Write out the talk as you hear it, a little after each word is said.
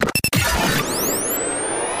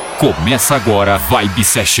Começa agora Vibe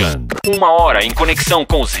Session. Uma hora em conexão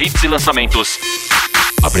com os hits e lançamentos.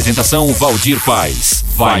 Apresentação Valdir Paes.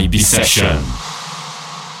 Vibe Session.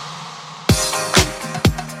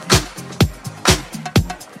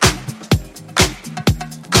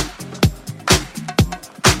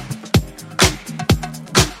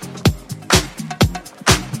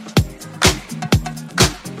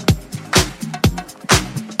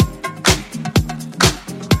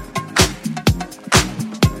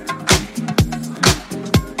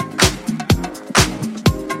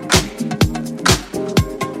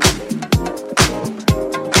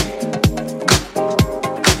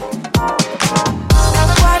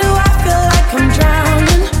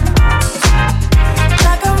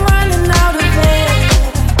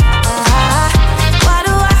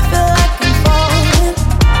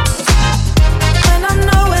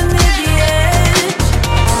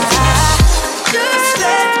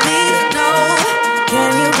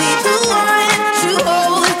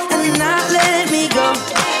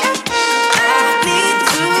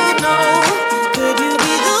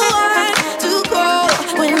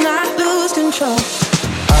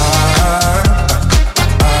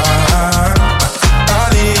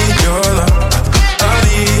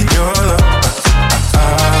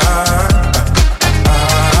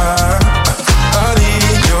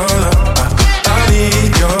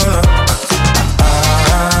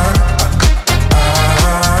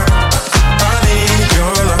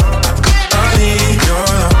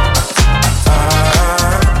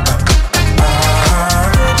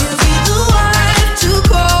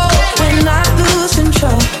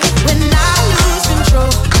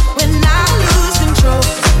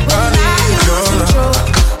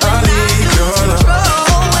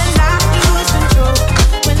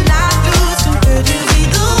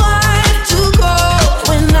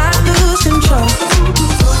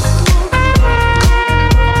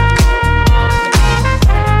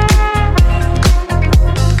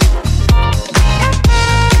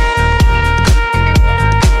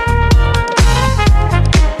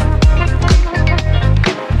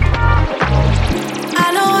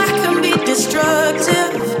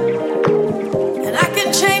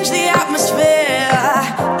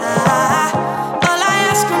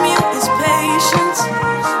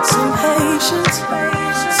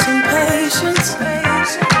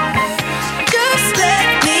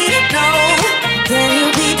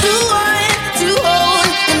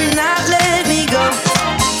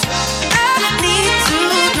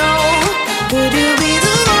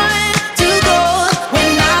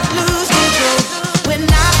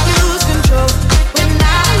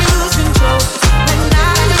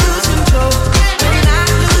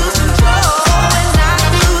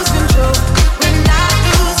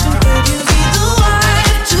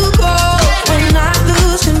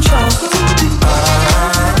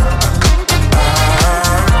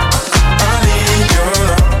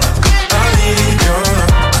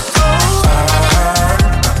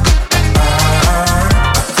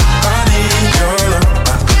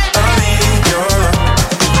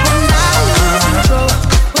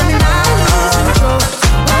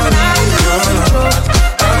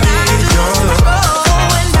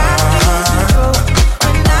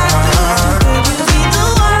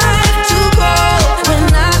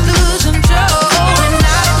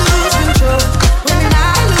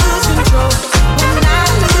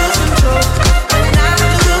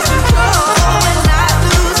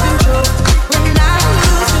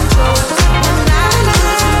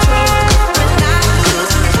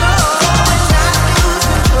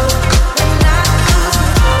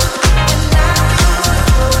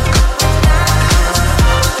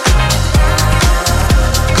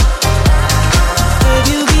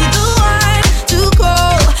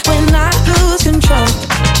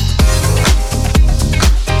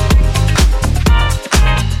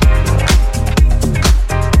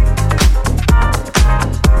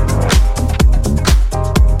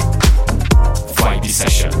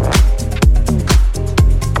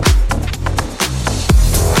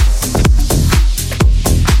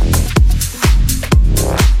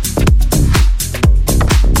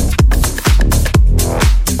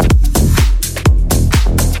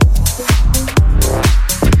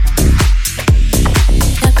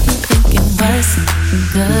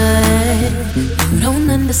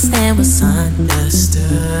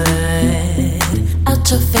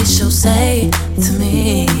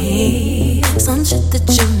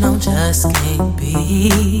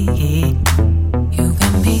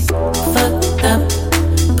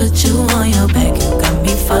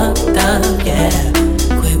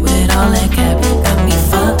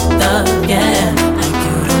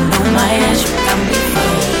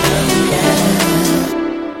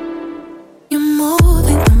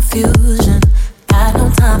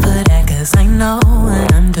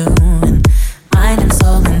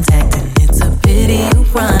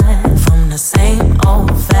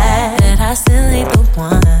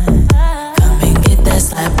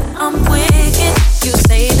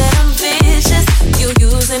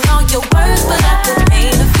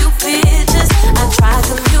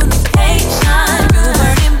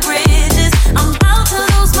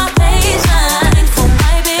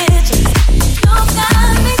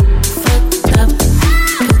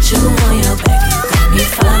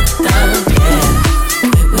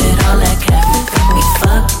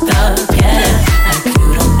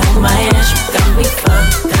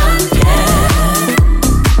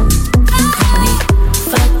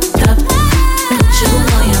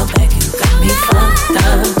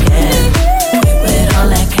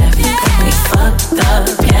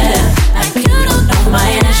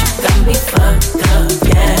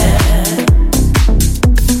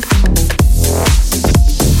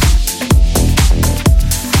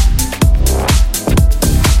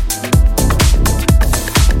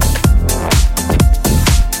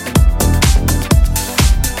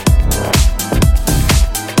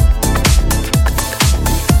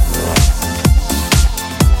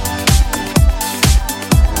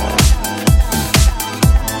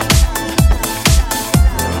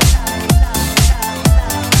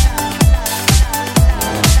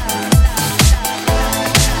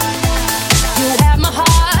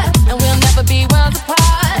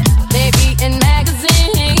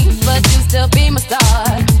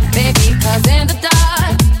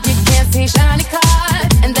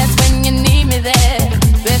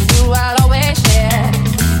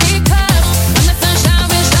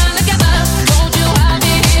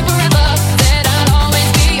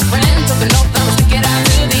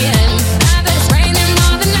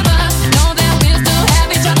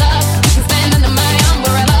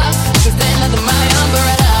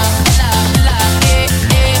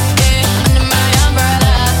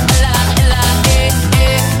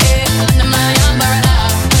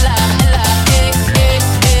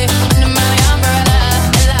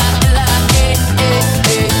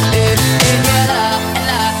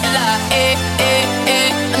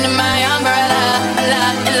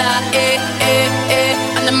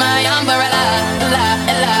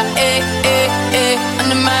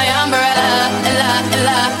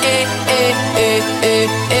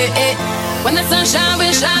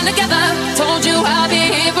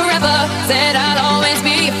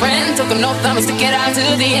 both of us to get out to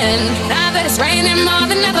the end. Now that it's raining more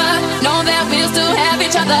than ever, know that we'll still have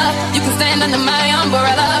each other. You can stand under my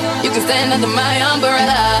umbrella. You can stand under my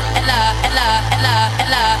umbrella. Ella, ella, ella,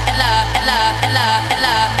 ella, ella, ella, ella,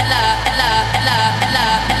 ella, ella, ella, ella, ella,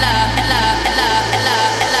 ella, ella, ella,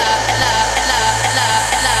 ella.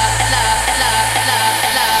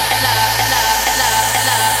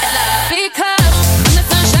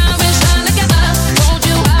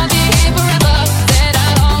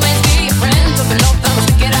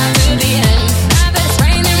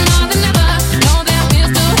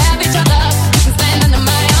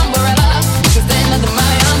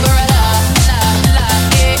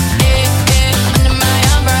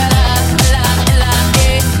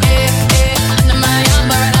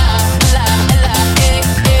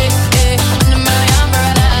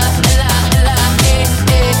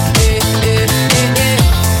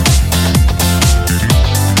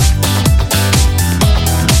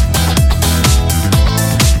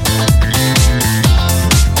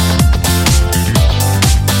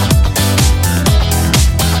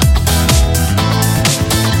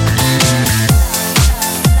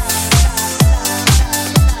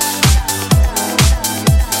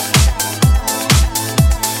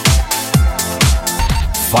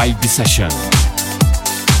 Vibe Session.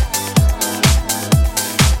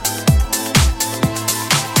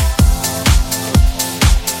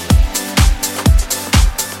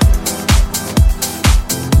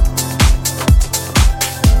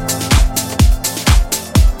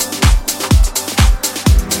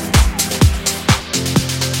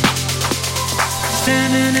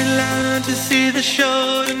 Standing in line to see the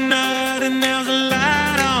show tonight, and there's a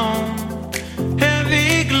light on,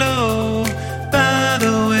 heavy glow. By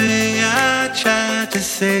the way, I tried to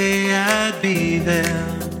say I'd be there,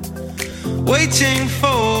 waiting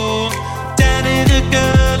for Danny the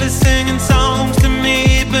girl is singing songs to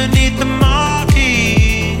me beneath the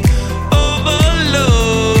marquee.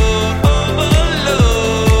 Overload,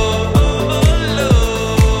 overload, overload,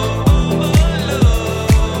 overload.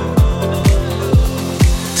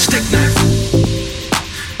 Stick knife,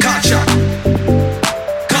 card shot,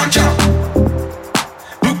 con job,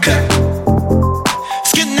 boot cut.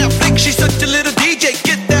 She's such a little DJ,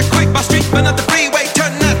 get that quick by street, but not the freeway.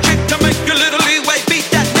 Turn that trick to make a little leeway. Beat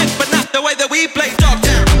that nick, but not the way that we play.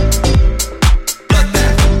 Dogtown,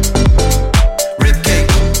 bloodbath, ribcage,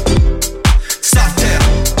 soft tail.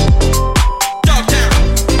 Dogtown,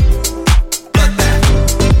 bloodbath,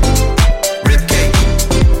 ribcage,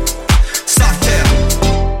 soft tail.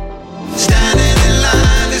 Standing in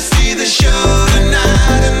line to see the show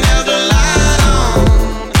tonight, and there's a light on,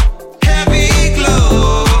 heavy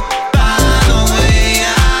glow.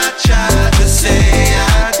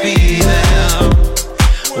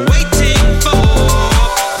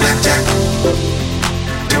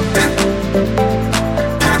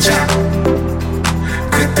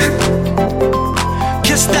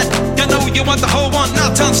 You want the whole one, now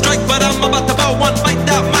tongue strike, but I'm about to blow one. Fight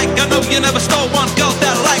that mic, I know you never stole one. Girls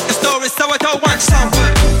that like the story, so I told one.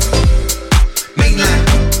 Soundwood, mainline,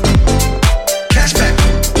 cashback,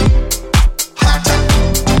 hard top.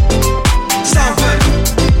 Soundwood,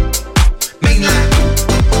 mainline,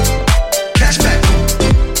 cashback,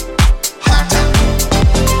 hard top.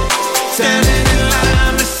 Standing in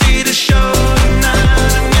line to see the show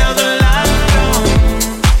tonight, and you're the light on,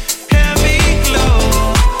 heavy glow.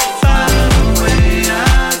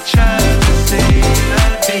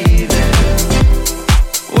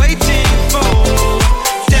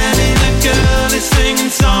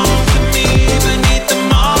 Songs to me beneath the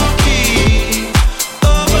marquee.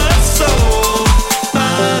 Oversold.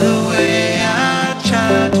 By the way, I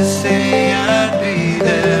tried to say I'd be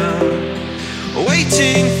there,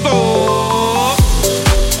 waiting for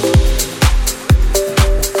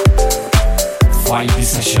Vibe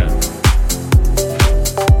Session.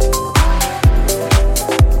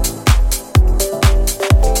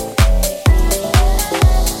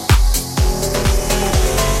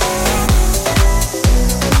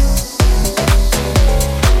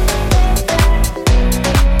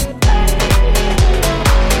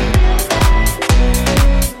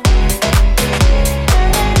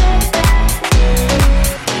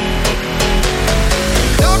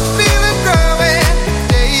 don't feel it growing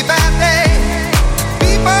day by day.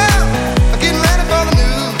 People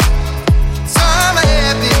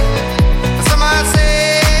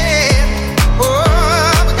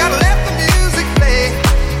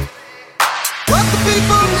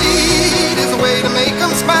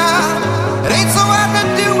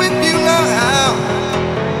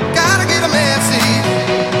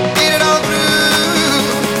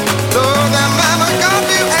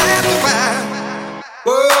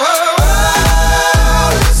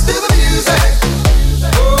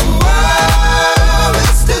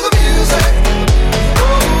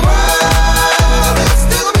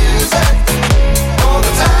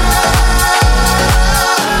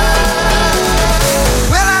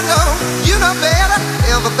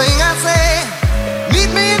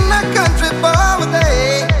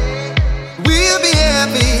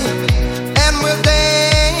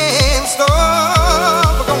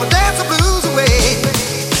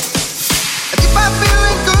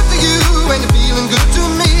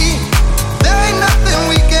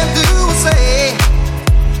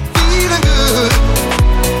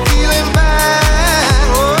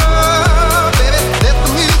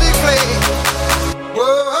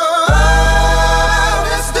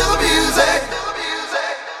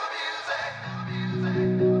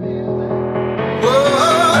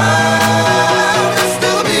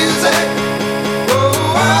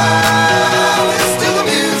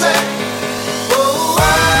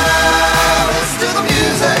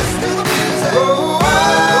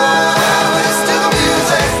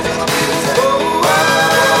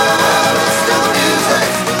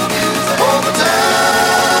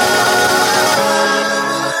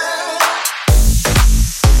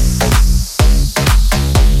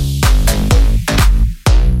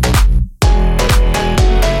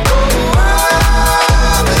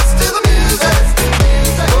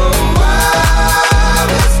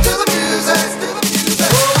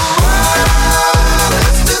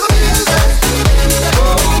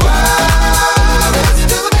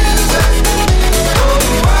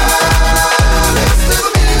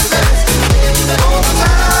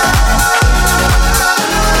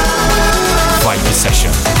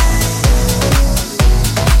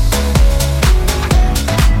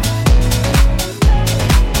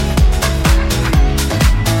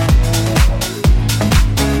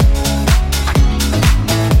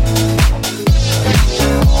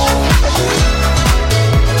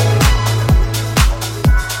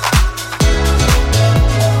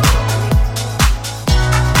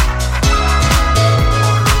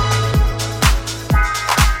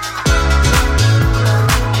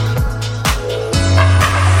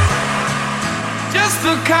just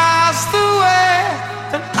a castaway,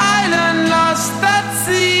 an island lost at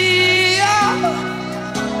sea.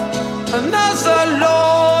 Another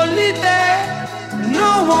lonely day,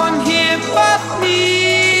 no one here but me.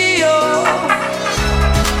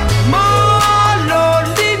 More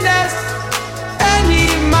loneliness any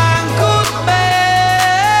man could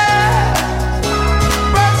bear.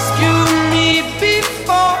 Rescue me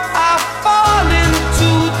before I fall into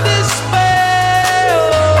despair.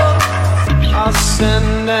 I'll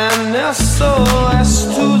send an SOS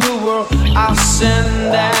to the world. I'll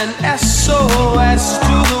send an SOS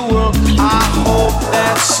to the world. I hope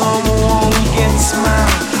that someone gets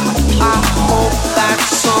mine. I hope that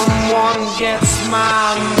someone gets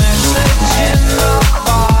my message in the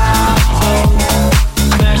bottle.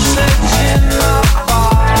 Message in the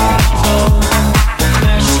bottle.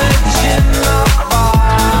 Message in the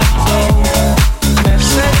bottle.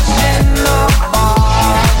 Message in the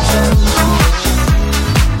bottle.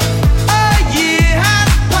 A year has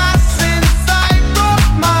passed since I wrote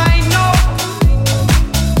my note.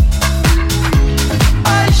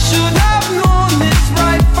 I should have known this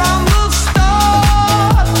right from the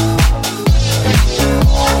start.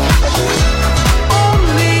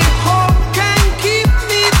 Only hope can keep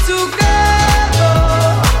me together.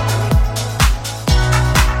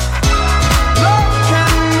 Love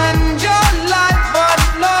can mend your life, but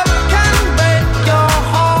love can break your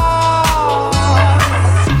heart.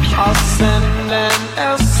 I'll send an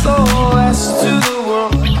SOS to the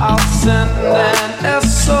world. I'll send an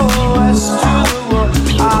SOS to the world.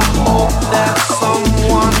 I hope that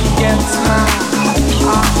someone gets mine.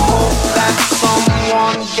 I hope that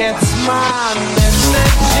someone gets my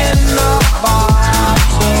message in the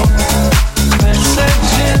bottle.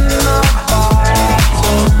 Message in the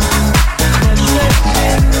bottle. Message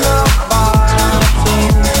in the bottle.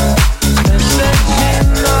 Message in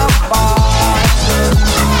the bottle.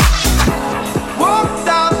 Walked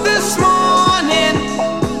out this morning,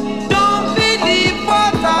 don't believe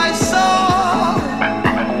what I saw.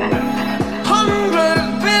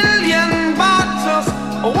 100 billion bottles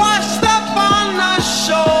washed up on the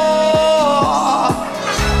shore.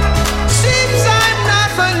 Seems I'm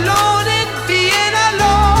not alone in being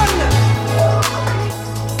alone.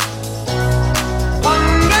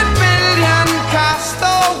 100 billion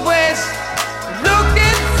castaways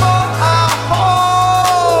looking for a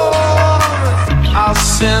home. I'll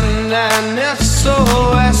send an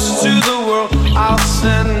SOS to the world. I'll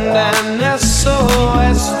send an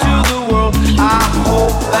SOS to the world. I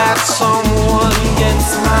hope that someone gets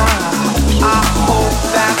mine. I hope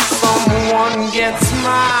that someone gets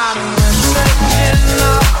my message in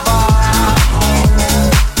the bottle.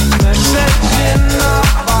 Message in the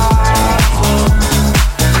bottle.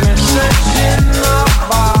 Message in the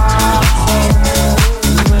bottle.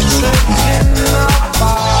 Message in the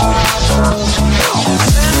bottle.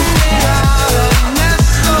 Send it out an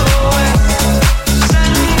SOS.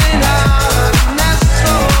 Send it out an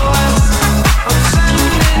SOS. I'm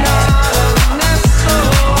sending out an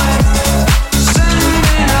SOS. Send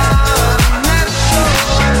it out an SOS.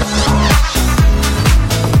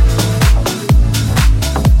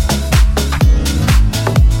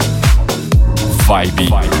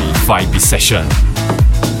 Vibe Session.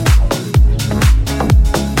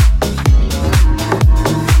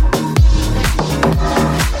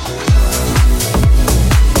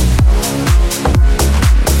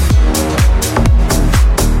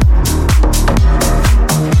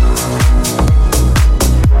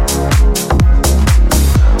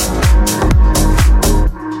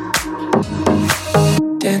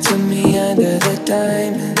 Dance with me under the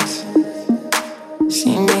diamonds.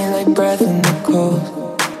 See me like breath in the cold.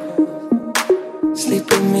 Sleep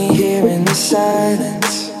with me here in the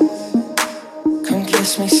silence. Come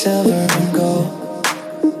kiss me silver and gold.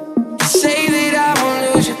 You say that I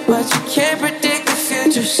won't lose you, but you can't predict the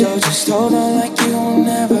future. So just hold on like you will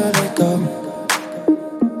never let go.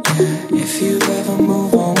 Yeah, if you ever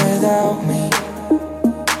move on without me,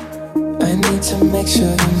 I need to make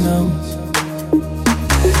sure you know.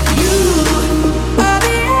 You are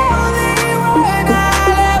the only one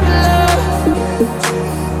I'll ever love.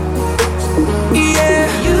 Yeah,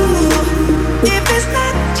 you. If it's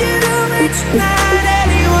not you, it's not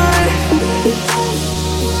anyone.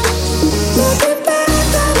 Looking back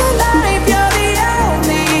on my life, you're the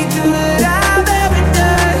only good I've ever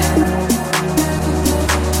done.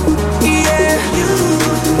 Yeah, you.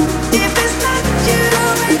 If it's not you,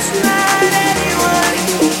 it's not anyone.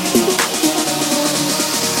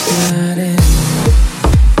 Not anyone.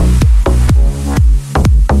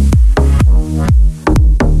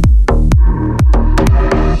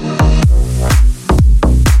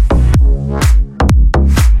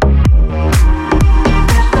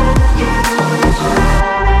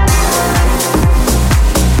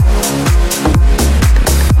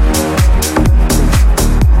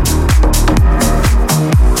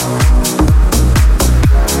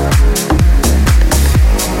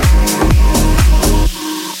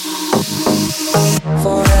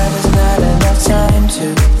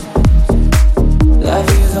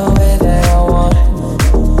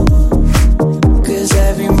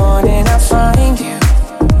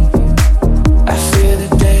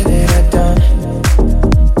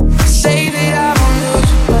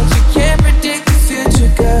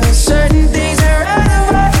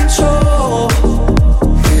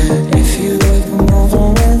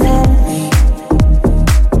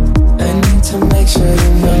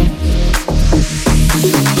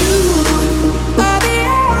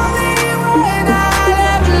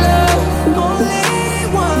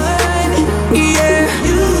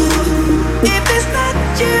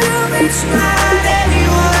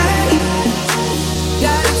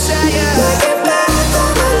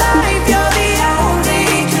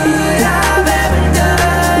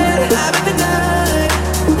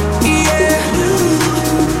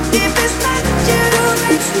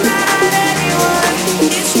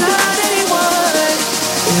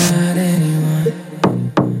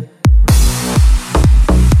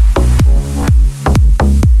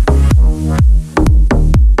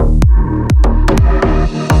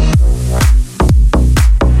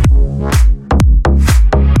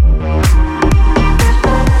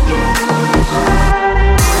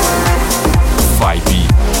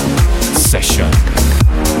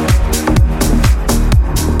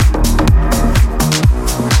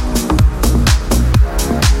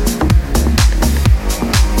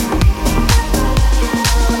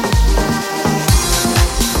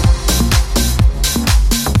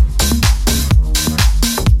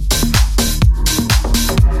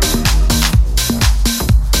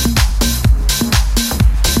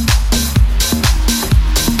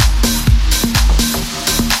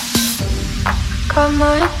 Got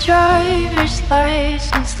my driver's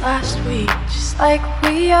license last week, just like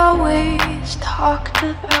we always talked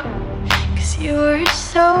about. Cause you were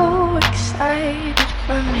so excited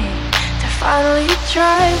for me to finally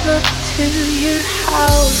drive up to your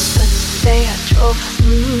house. But today I drove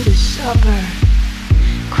through the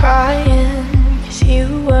suburbs crying cause you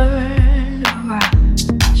weren't around.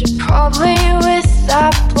 You're probably with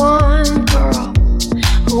that blonde girl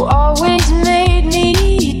who always made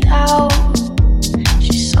me doubt.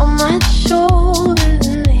 So much older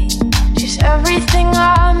than me. She's everything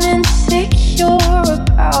I'm insecure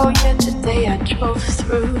about. Yet today I drove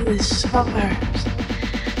through the suburbs.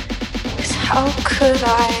 Cause how could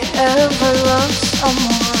I ever love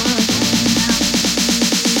someone else?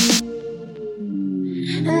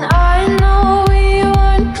 And I know we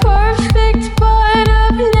weren't perfect, but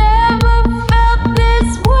I've never felt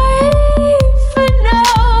this way for no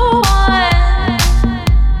one.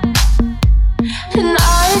 And I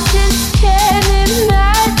just can't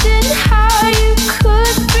imagine how you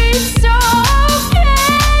could be so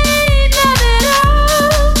okay now that I'm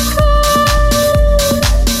gone.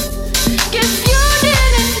 Guess you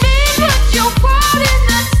didn't mean what you wrote in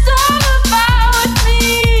that song about me.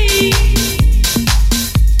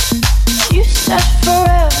 You said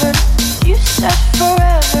forever, you said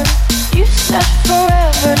forever, you said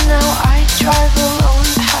forever. Now I drive alone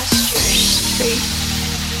past your street.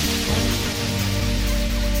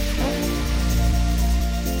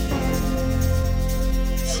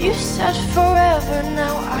 You said forever,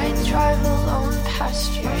 now I drive alone past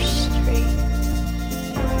your street.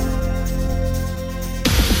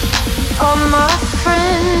 Oh, my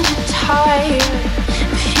friend, you're tired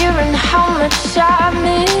of hearing how much I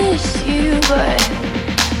miss you, but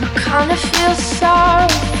I kinda feel sorry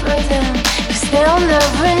for them, cause they'll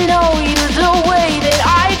never know you the way that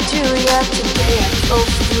I do. Yeah, today I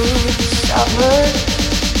drove through the suburbs,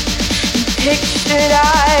 pictured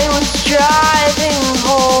I was driving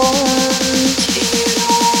home to you.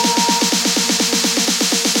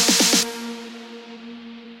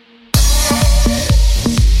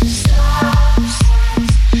 Stop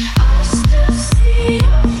signs, I still see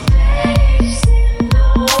your face in the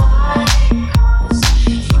white cars,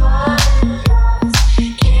 front yards.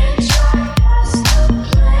 Can't drive past the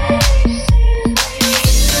places we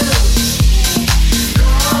used to go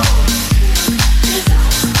to, 'cause I still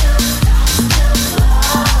love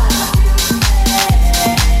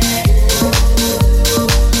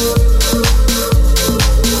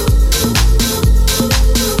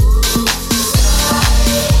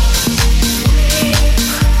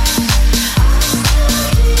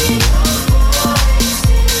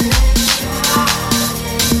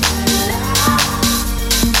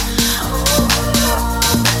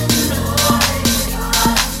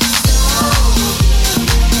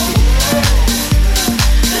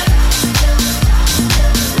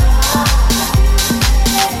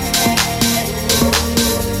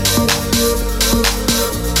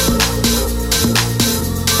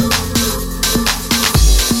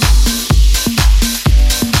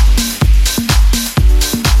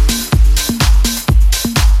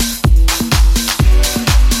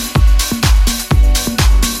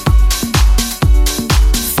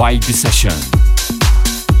Vibe Session.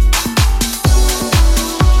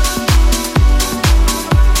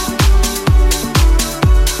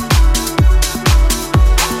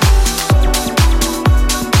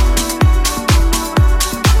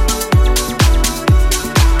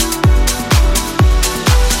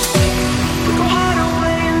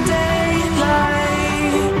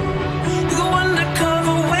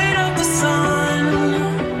 Undercover, weight of the sun.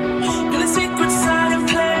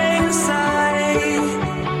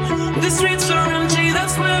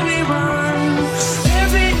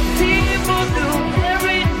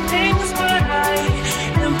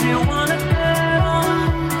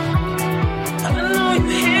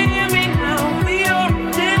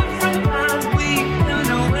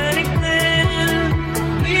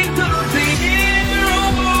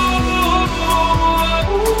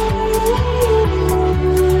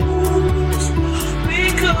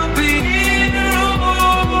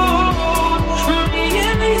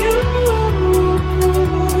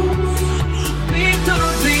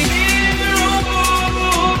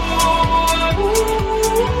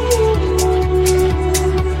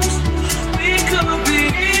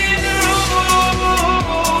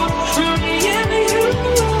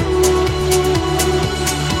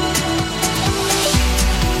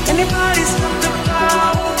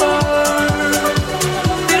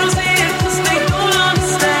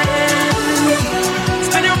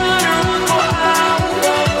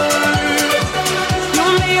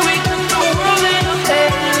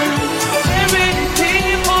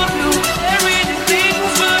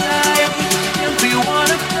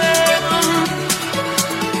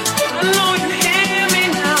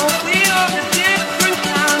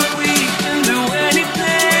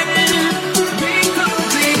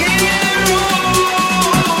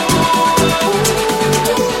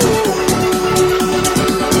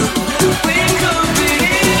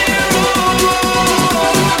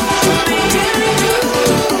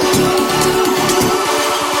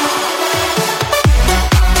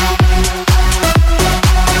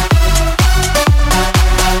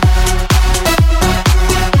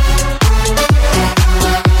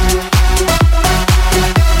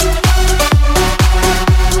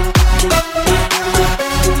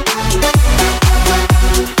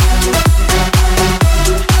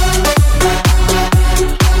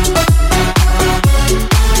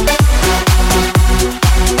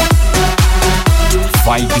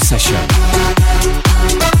 Session.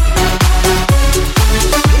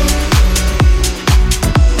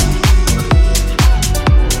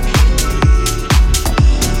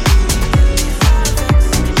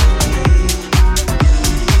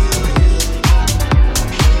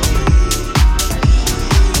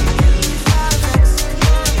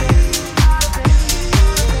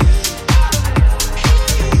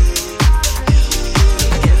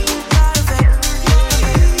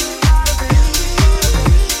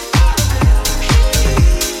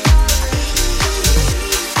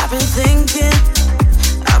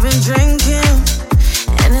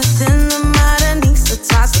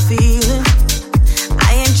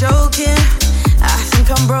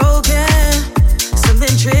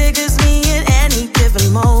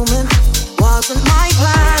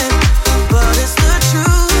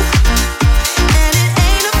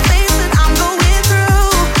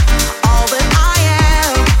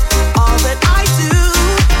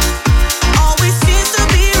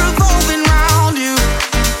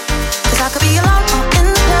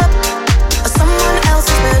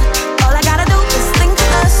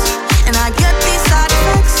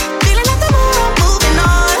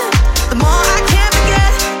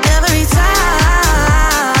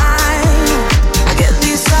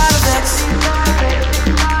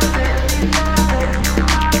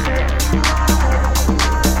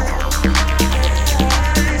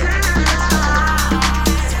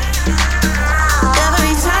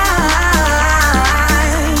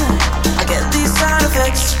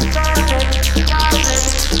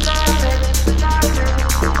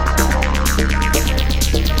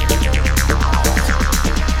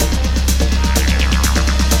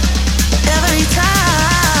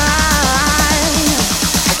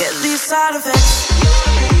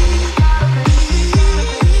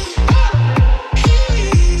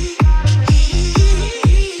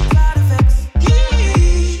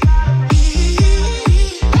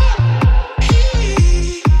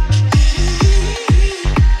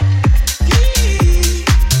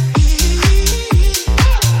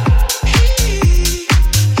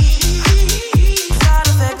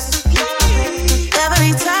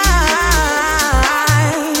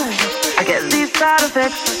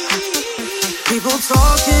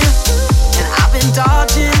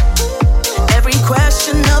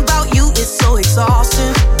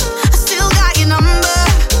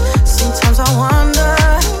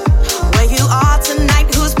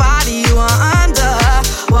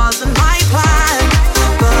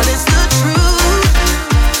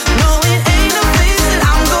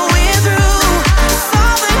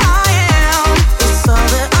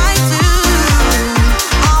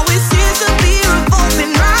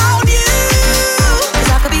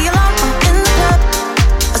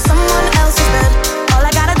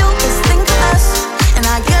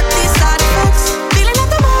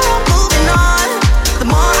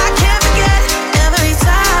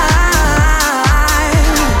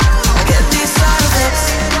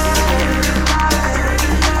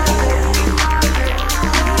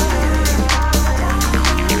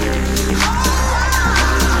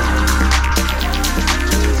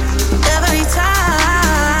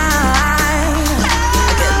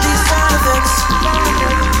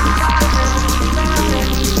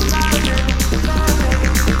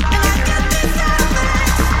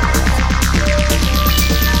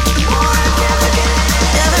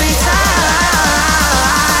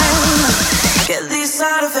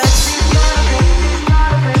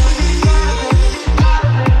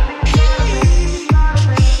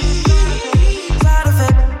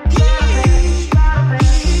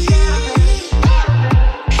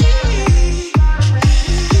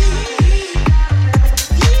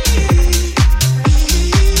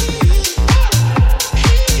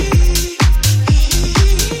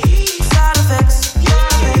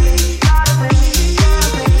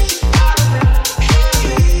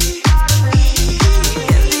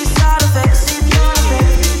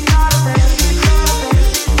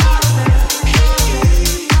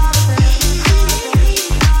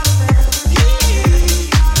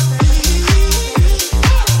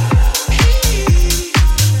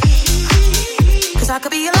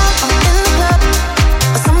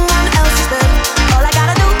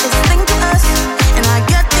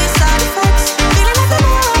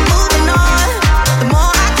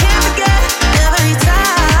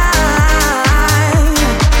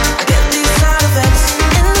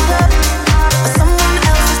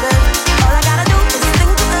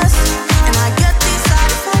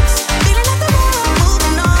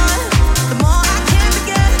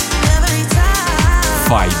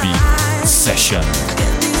 Session.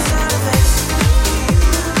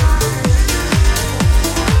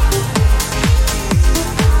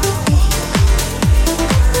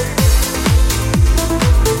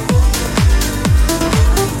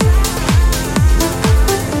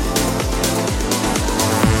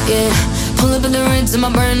 up in the rinse in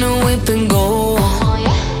my brand new whip and go.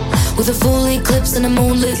 With a full eclipse and a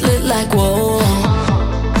moon lit like whoa.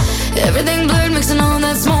 Everything blurred, mixing all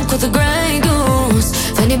that smoke with the Grey Goose.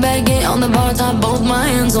 Fendi baguette on the bar top, both my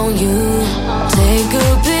hands on you. Take a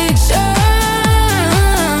picture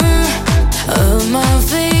of my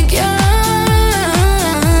figure,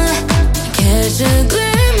 catch a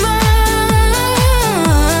glimmer,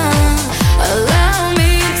 allow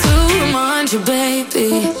me to remind you, baby,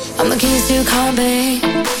 I'm the keys to your car, babe.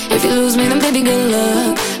 If you lose me, then baby, good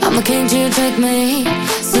luck. I'm the king to your checkmate.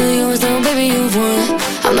 Still yours though, baby, you've won.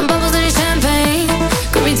 I'm the bubbles in your champagne.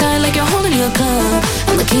 Grip me tight like you're holding your cup.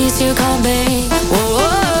 I'm the keys to your car, babe. Whoa,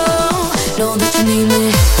 whoa, know that you need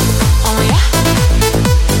me. Oh yeah.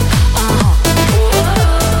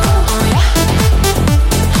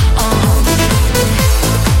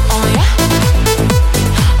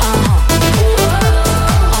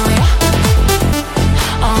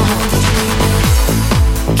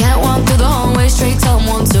 Straight tell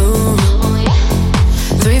 1, 2,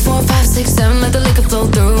 3, 4, 5, 6, 7, let the liquor flow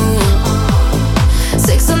through.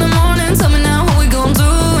 6 in the morning, tell me now what we gon'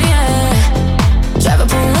 do, yeah. Drive a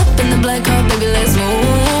pull up in the black car, baby, let's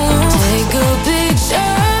move. Take a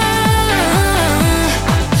picture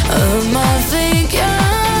of my figure,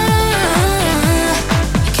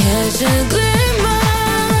 catch a glimmer,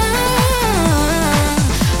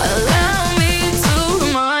 allow me to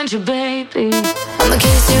remind you, baby, I'm the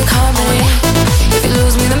keys to your car, babe. If you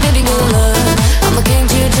lose me, then baby, good luck. I'm the king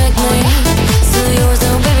to your checkmate. Still yours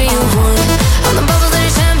though, baby, you've won. I'm the bubbles in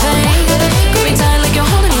your champagne. Grip me tight like you're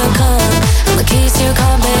holding your cup. I'm the keys to your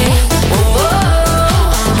car, babe. Whoa, whoa,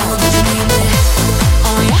 I know that you need me.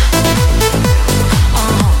 Oh yeah.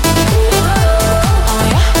 Oh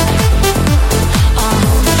yeah. I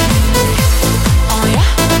know that you need me. Oh yeah.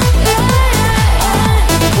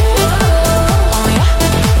 Oh yeah.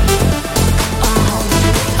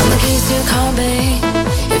 I'm the keys to your car, babe.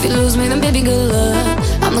 If you lose me, then baby, good luck.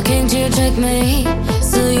 I'm the king to your checkmate.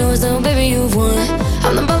 Still yours though, baby, you've won.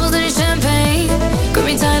 I'm the bubbles in your champagne. Grip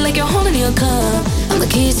me tight like you're holding your cup. I'm the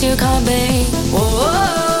keys to your car, babe. Whoa,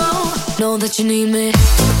 whoa, know that you need me.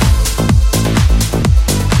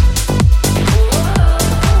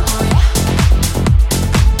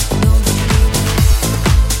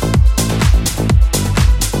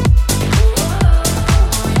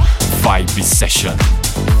 Vibe Session.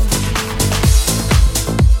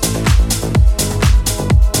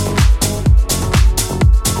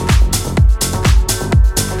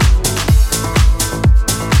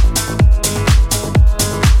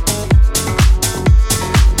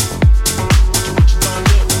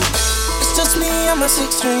 I'm a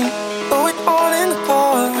 6-string, throw it all in the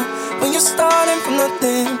car. When you're starting from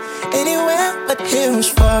nothing, anywhere but here is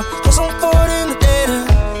far. Cause I'm caught in the data,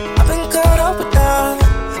 I've been caught up with that,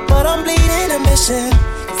 but I'm bleeding and missing.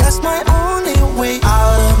 That's my only way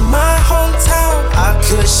out of my hometown. I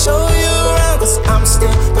could show you around, cause I'm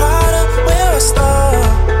still proud of where I started.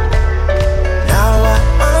 Now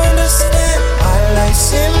I understand my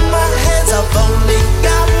life's in my hands. I've only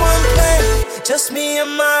got one plan, just me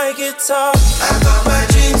and my guitar. Pack up my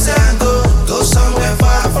dreams and go somewhere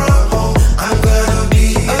far from home. I'm gonna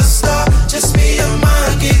be a star, just me and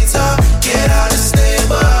my guitar. Get out of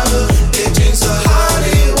neighborhood, get dreams to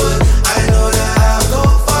Hollywood. I know that I'll go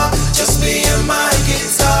far, just me and my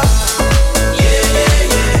guitar. Yeah, yeah,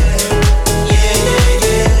 yeah, yeah, yeah,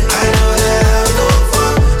 yeah. I know that I'll go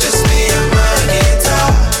far, just me and my guitar.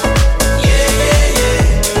 Yeah, yeah, yeah,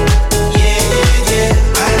 yeah, yeah, yeah.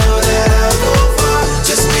 I know that I'll go far,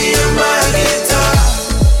 just me and my guitar.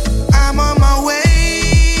 I'm on my way.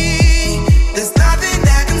 There's nothing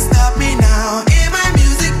that can stop me now. Hear my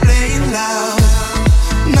music playing loud.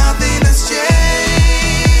 Nothing has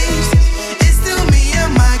changed. It's still me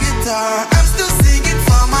and my guitar. I'm still singing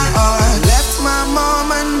for my heart. Left my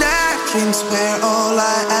mom and dad, drinks were all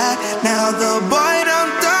I had. Now the boy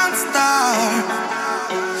don't start.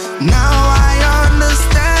 Now I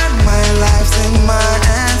understand my life's in my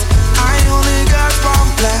hands. I only got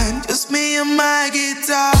one plan, just me and my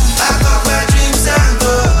guitar. Pack up my dreams and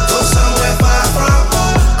go somewhere far from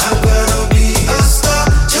home. I'm gonna be a star,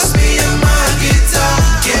 just me and my guitar.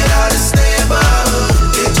 Get out of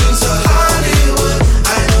neighborhood, get dreams to Hollywood.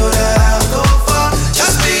 I know that I'll go far,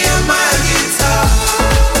 just me and my guitar.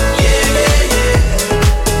 Yeah, yeah, yeah,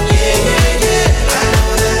 yeah, yeah, yeah. I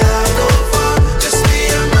know that I'll go far, just me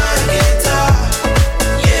and my guitar.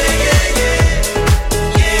 Yeah, yeah, yeah,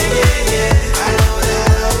 yeah, yeah, yeah. I know that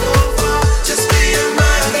I'll go far, just me and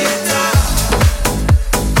my guitar.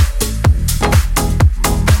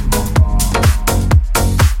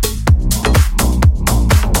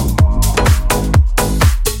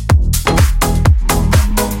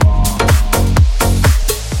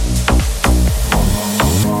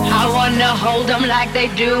 like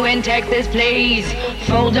they do in Texas, please.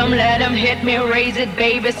 Fold 'em, let 'em hit me, raise it,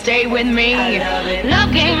 baby, stay with me.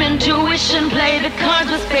 Love game, intuition, play the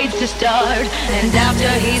cards with spades to start. And after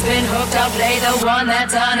he's been hooked, I'll play the one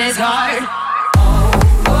that's on his heart.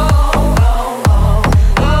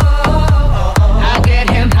 I'll get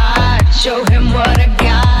him hot, show him what I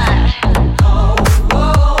got.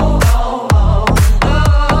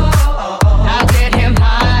 I'll get him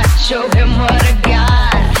hot, show him what I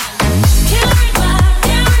got.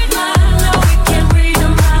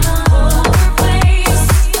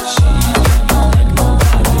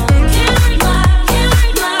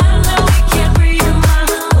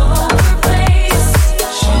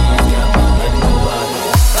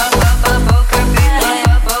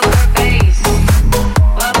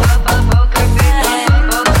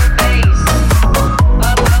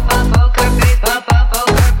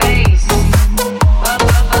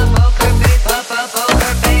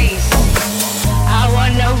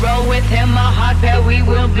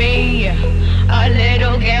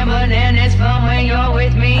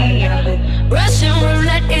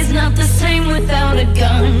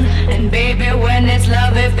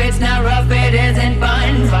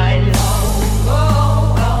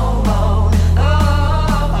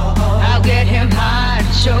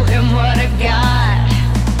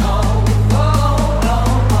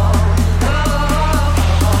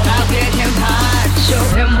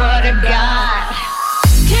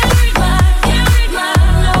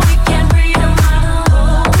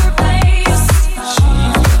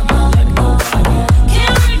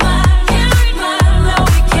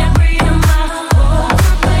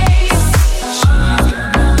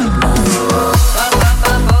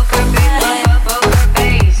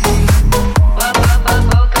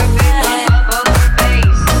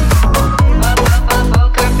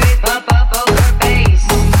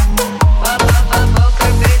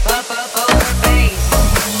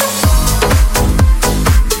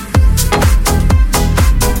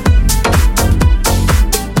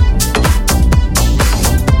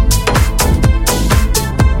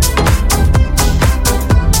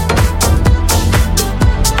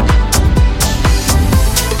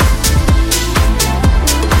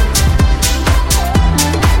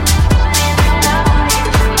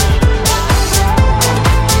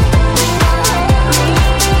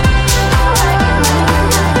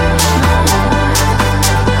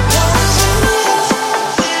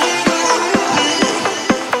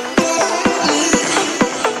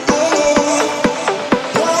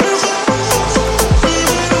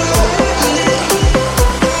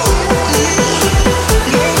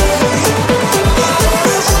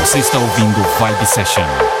 Você está ouvindo Vibe Session.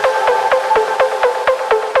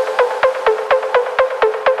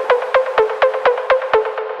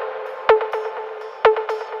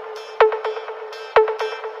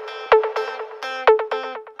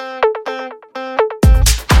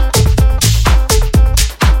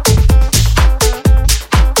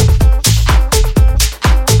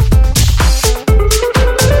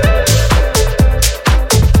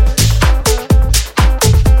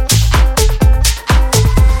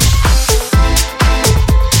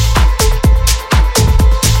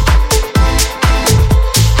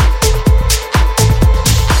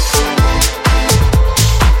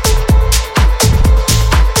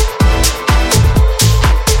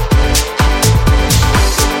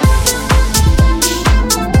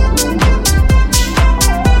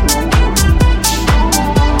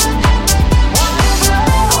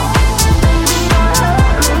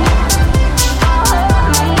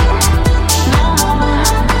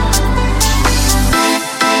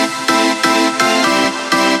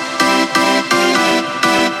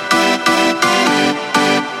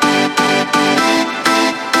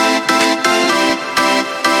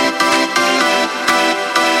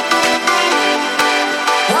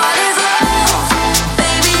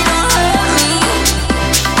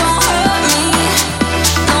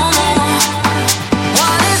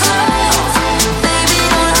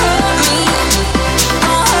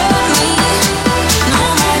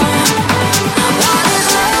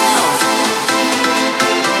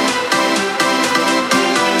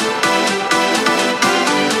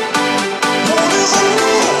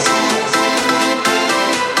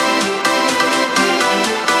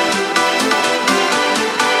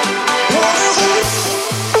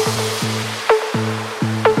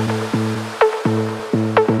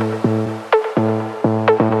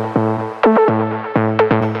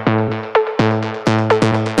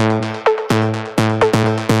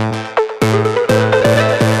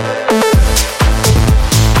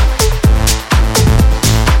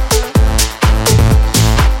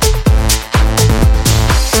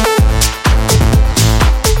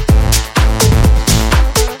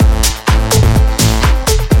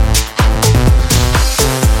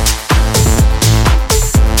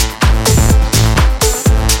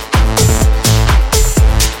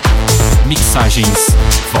 Mixagens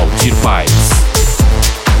Valdir Paes.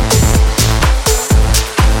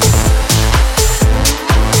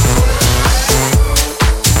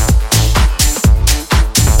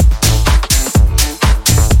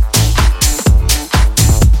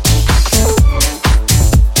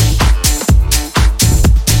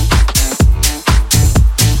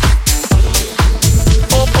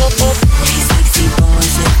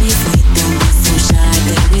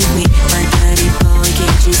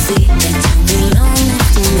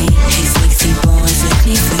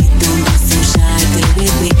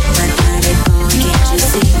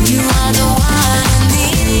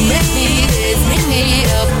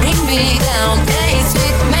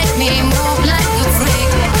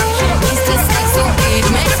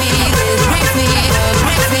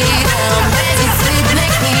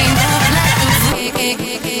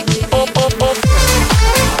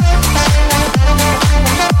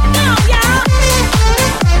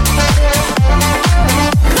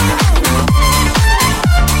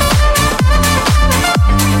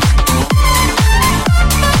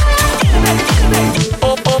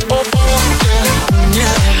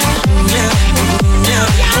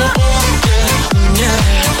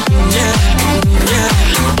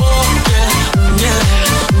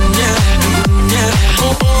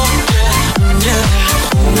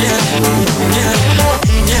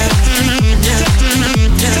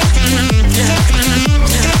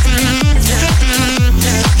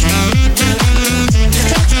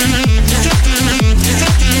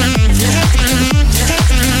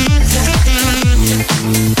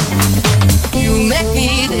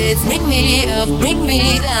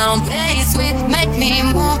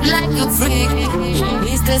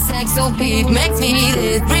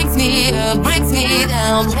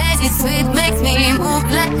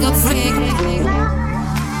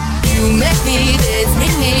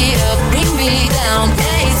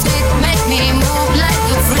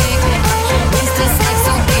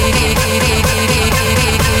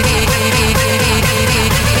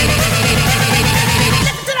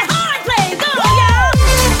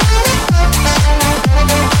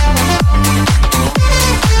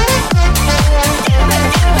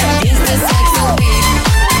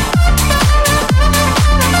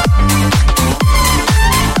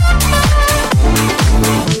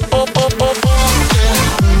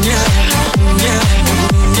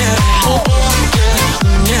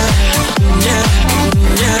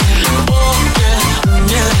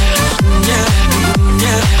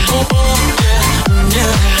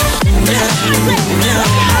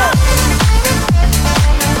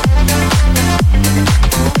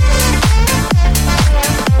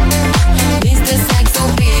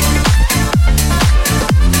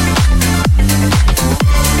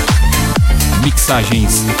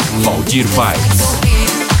 Mixagens Valdir Paes.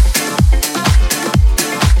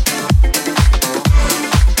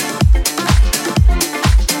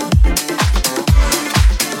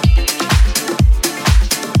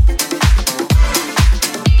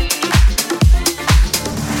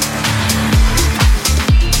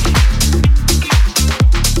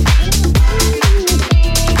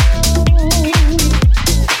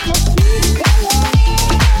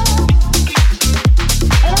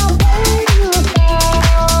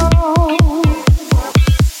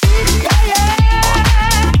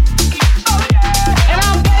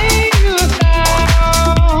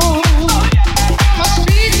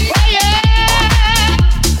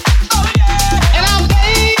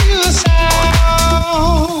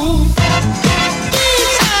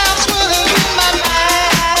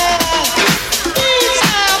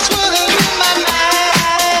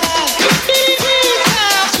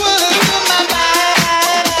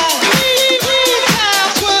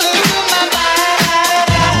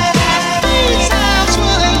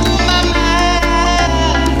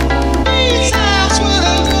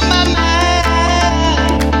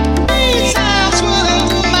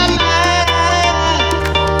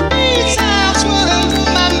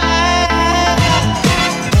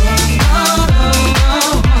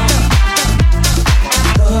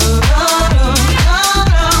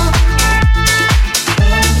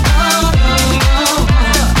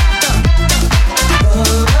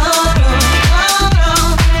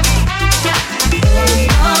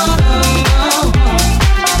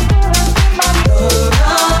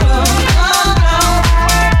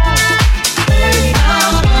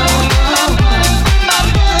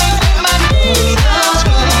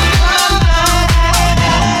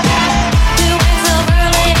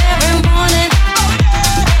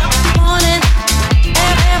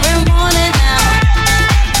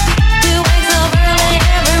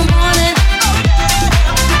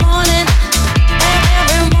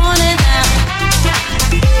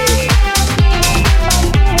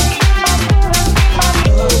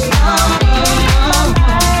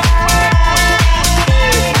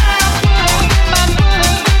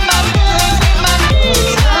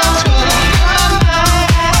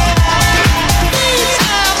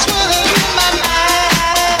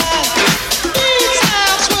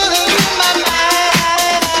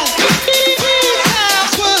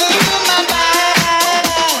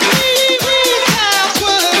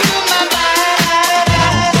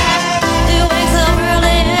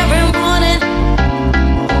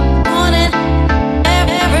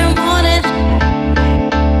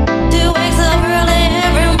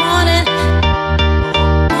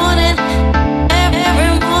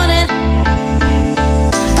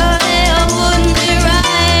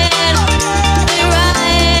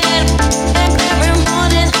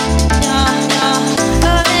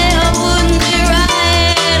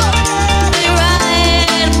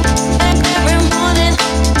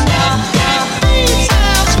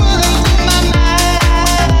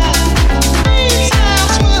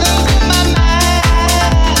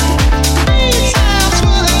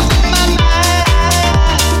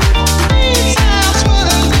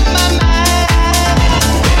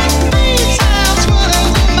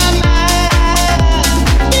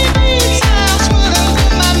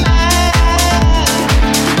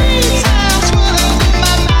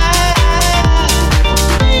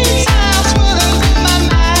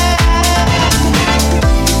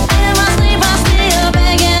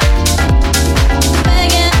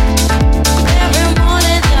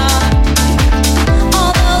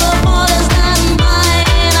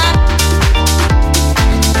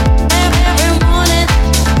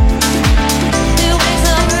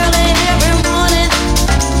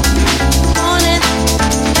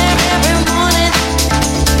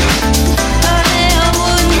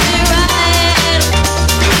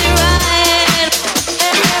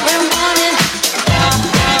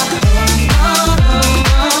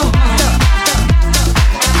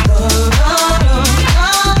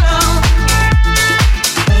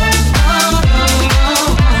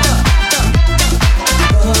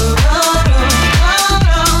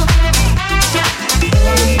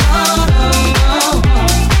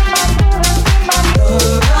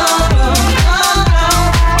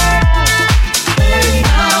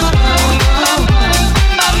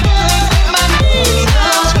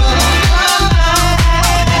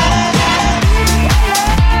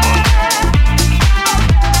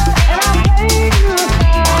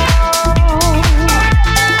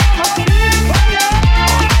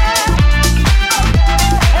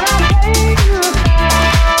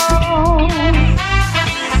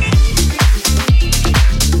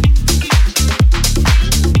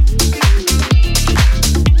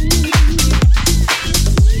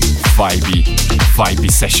 Vibe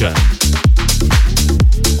Session.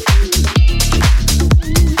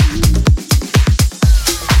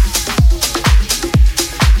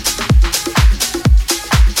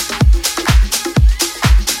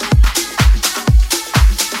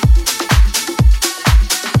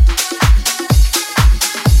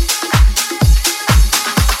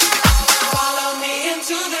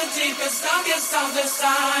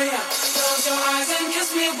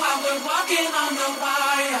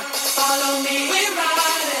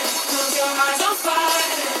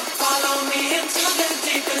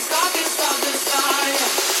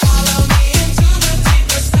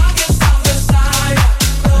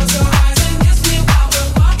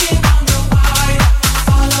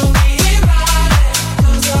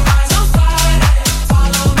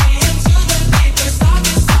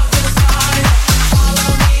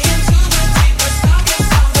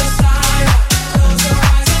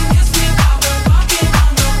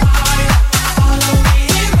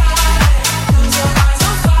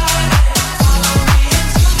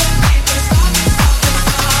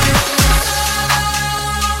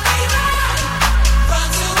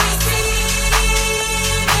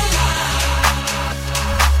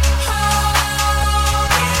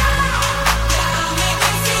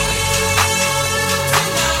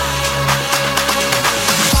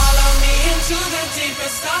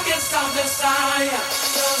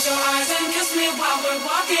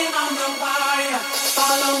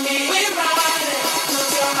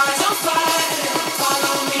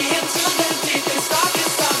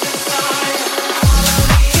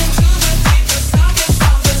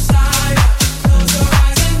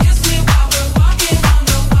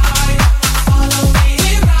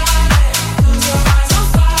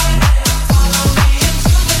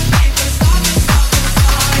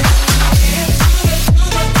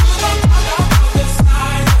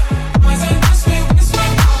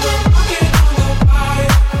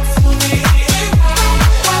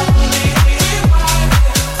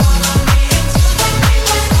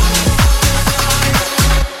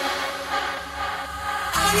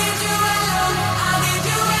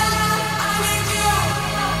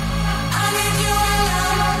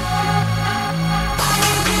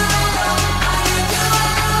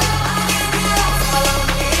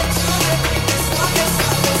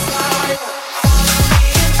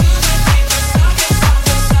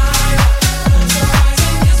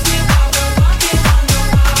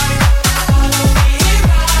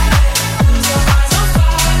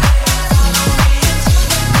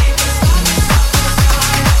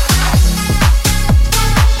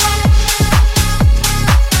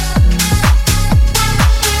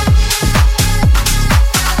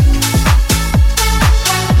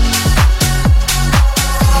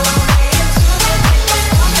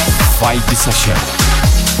 Vibe Session.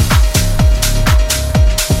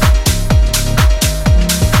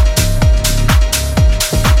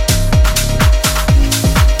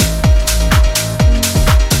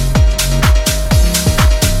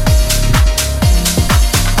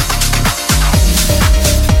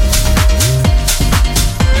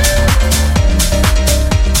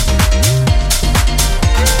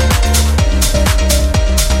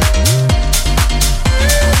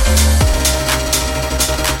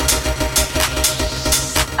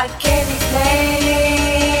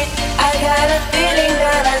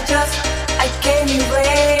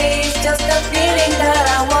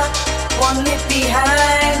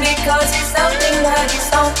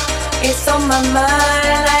 It's on my mind,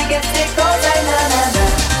 I guess it goes like na na na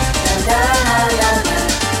na na na na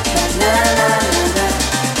na na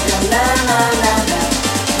na na na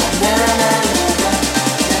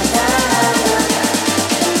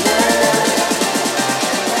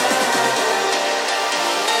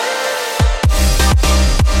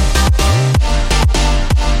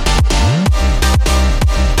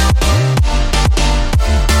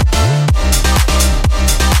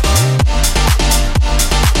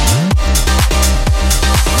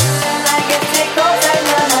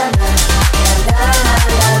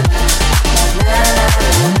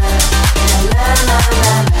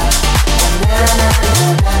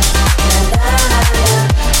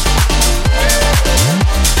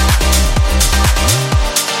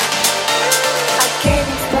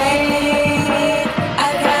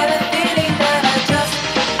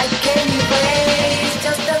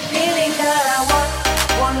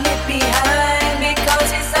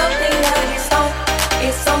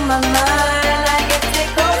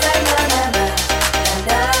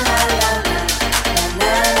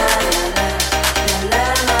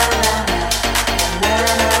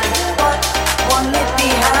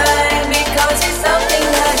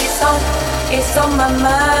It's on my mind,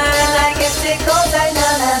 I guess it goes like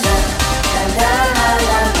na na na.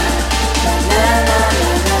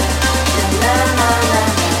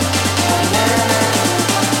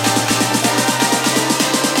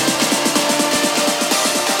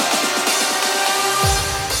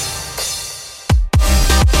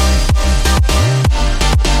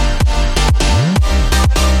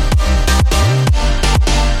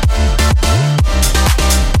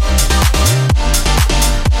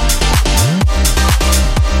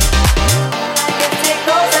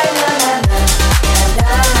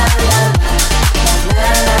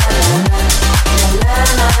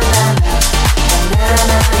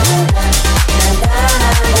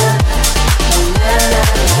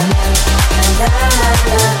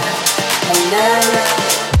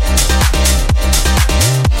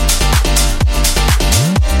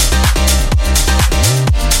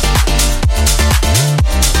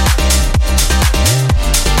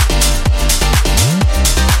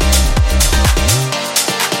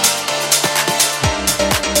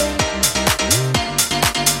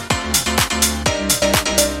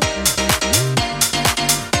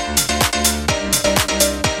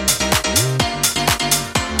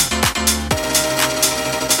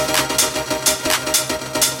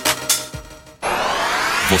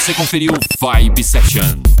 Você conferiu Vibe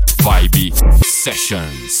Session. Vibe Session.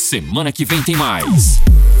 Semana que vem tem mais.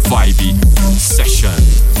 Vibe Session.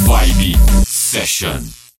 Vibe Session.